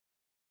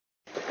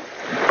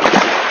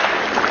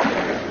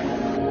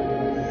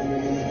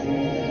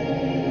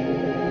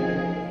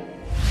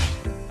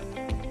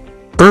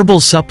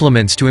Herbal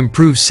supplements to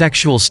improve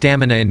sexual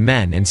stamina in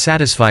men and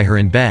satisfy her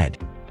in bed.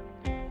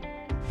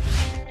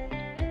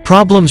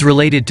 Problems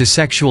related to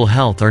sexual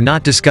health are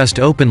not discussed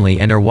openly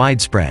and are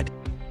widespread.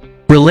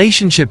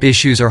 Relationship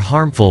issues are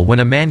harmful when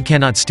a man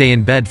cannot stay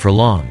in bed for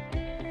long.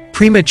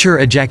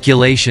 Premature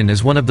ejaculation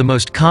is one of the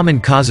most common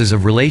causes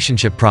of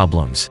relationship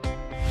problems.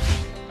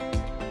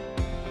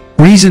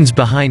 Reasons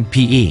behind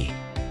PE.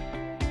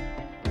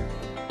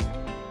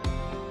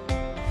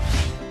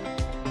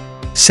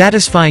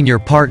 Satisfying your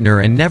partner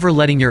and never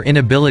letting your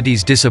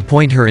inabilities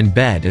disappoint her in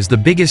bed is the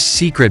biggest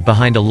secret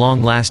behind a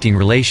long-lasting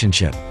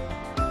relationship.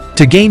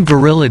 To gain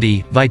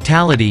virility,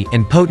 vitality,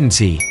 and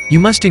potency, you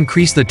must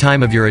increase the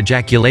time of your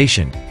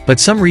ejaculation, but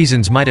some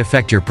reasons might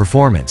affect your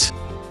performance.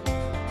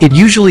 It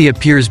usually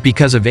appears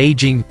because of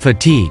aging,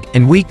 fatigue,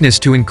 and weakness.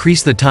 To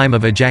increase the time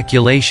of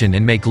ejaculation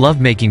and make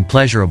lovemaking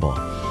pleasurable.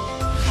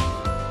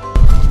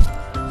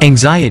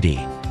 Anxiety.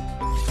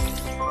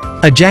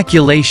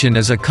 Ejaculation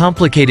is a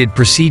complicated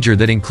procedure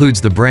that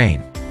includes the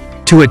brain.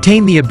 To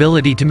attain the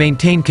ability to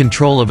maintain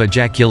control of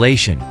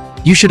ejaculation,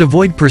 you should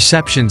avoid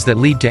perceptions that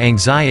lead to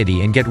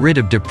anxiety and get rid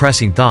of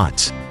depressing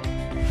thoughts.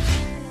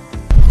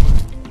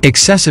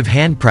 Excessive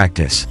hand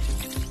practice.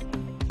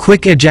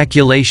 Quick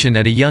ejaculation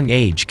at a young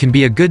age can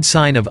be a good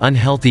sign of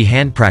unhealthy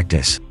hand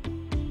practice.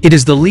 It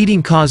is the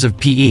leading cause of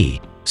PE,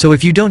 so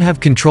if you don't have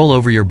control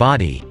over your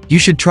body, you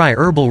should try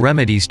herbal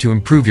remedies to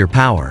improve your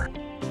power.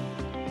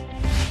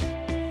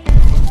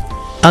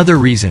 Other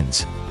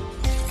reasons.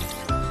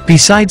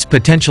 Besides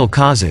potential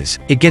causes,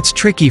 it gets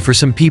tricky for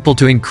some people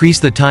to increase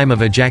the time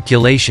of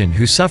ejaculation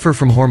who suffer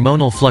from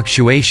hormonal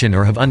fluctuation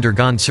or have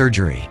undergone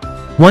surgery.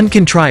 One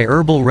can try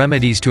herbal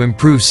remedies to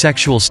improve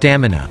sexual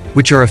stamina,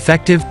 which are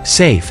effective,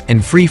 safe,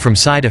 and free from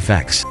side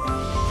effects.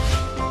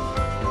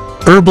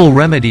 Herbal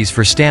remedies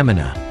for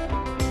stamina.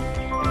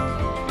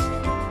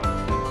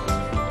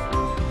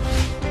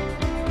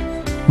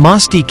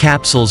 Masti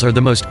capsules are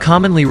the most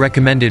commonly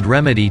recommended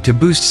remedy to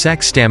boost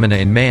sex stamina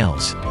in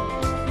males.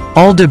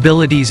 All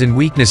debilities and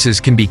weaknesses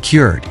can be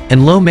cured,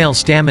 and low male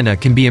stamina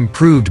can be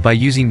improved by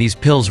using these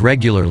pills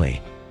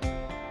regularly.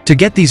 To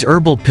get these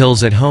herbal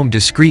pills at home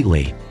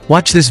discreetly,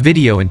 watch this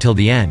video until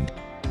the end.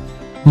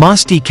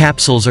 Masti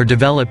capsules are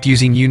developed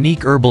using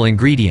unique herbal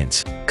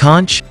ingredients: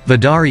 conch,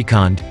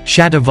 vadarikand,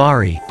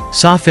 shatavari,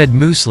 safed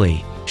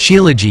muesli,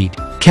 shilajit,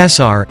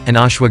 kesar, and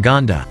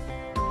ashwagandha.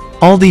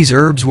 All these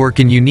herbs work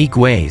in unique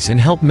ways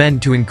and help men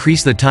to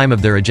increase the time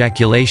of their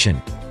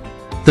ejaculation.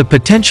 The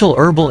potential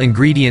herbal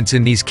ingredients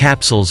in these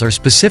capsules are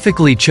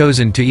specifically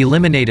chosen to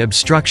eliminate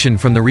obstruction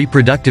from the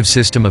reproductive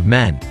system of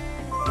men.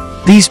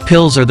 These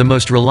pills are the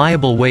most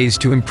reliable ways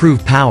to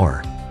improve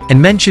power,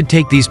 and men should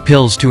take these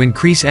pills to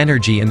increase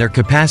energy and their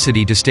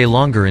capacity to stay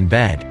longer in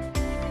bed.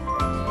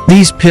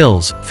 These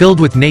pills, filled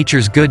with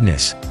nature's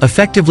goodness,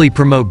 effectively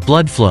promote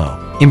blood flow,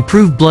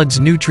 improve blood's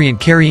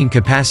nutrient-carrying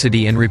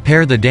capacity, and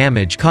repair the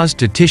damage caused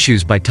to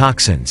tissues by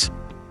toxins.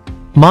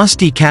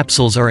 Masti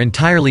capsules are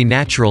entirely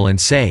natural and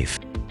safe.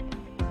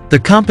 The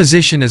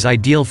composition is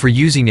ideal for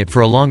using it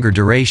for a longer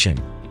duration.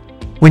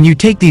 When you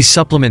take these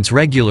supplements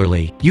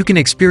regularly, you can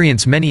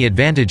experience many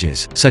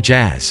advantages, such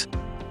as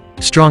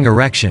strong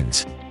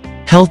erections,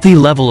 healthy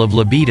level of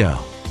libido,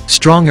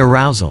 strong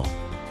arousal,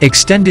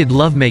 extended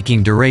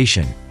lovemaking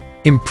duration,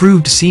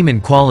 improved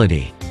semen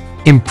quality,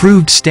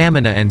 improved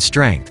stamina and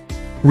strength,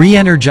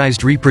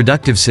 re-energized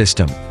reproductive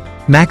system,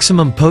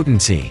 maximum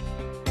potency.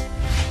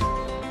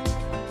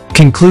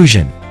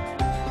 Conclusion.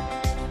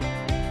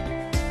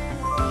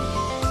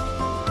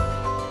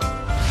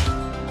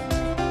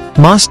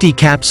 Masti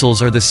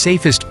capsules are the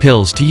safest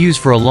pills to use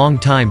for a long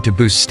time to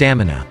boost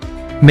stamina.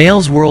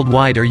 Males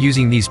worldwide are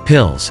using these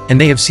pills, and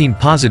they have seen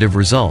positive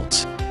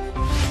results.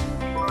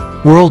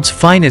 World's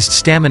finest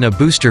stamina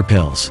booster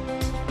pills.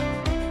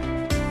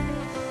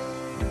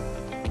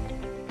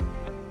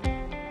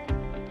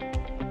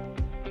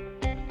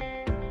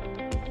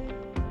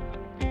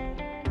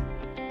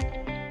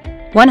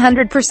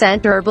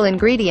 %100% herbal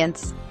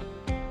ingredients.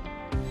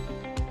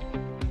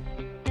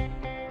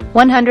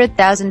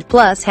 100,000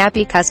 plus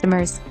happy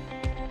customers.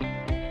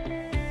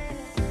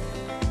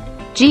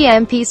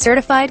 GMP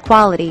certified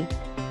quality.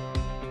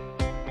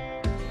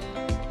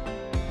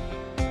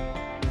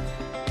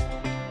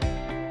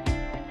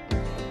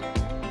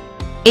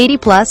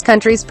 +80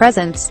 countries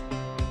presence.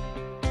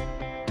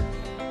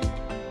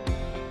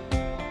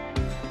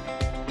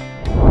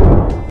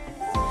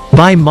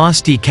 Buy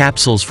Masti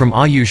capsules from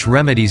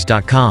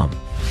ayushremedies.com.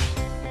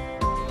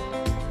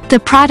 The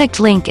product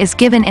link is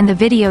given in the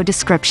video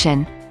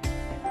description.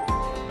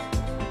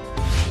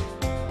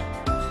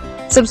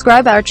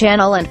 Subscribe our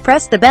channel and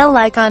press the bell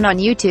icon on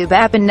YouTube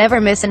app and never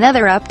miss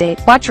another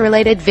update. Watch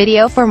related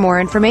video for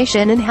more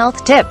information and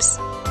health tips.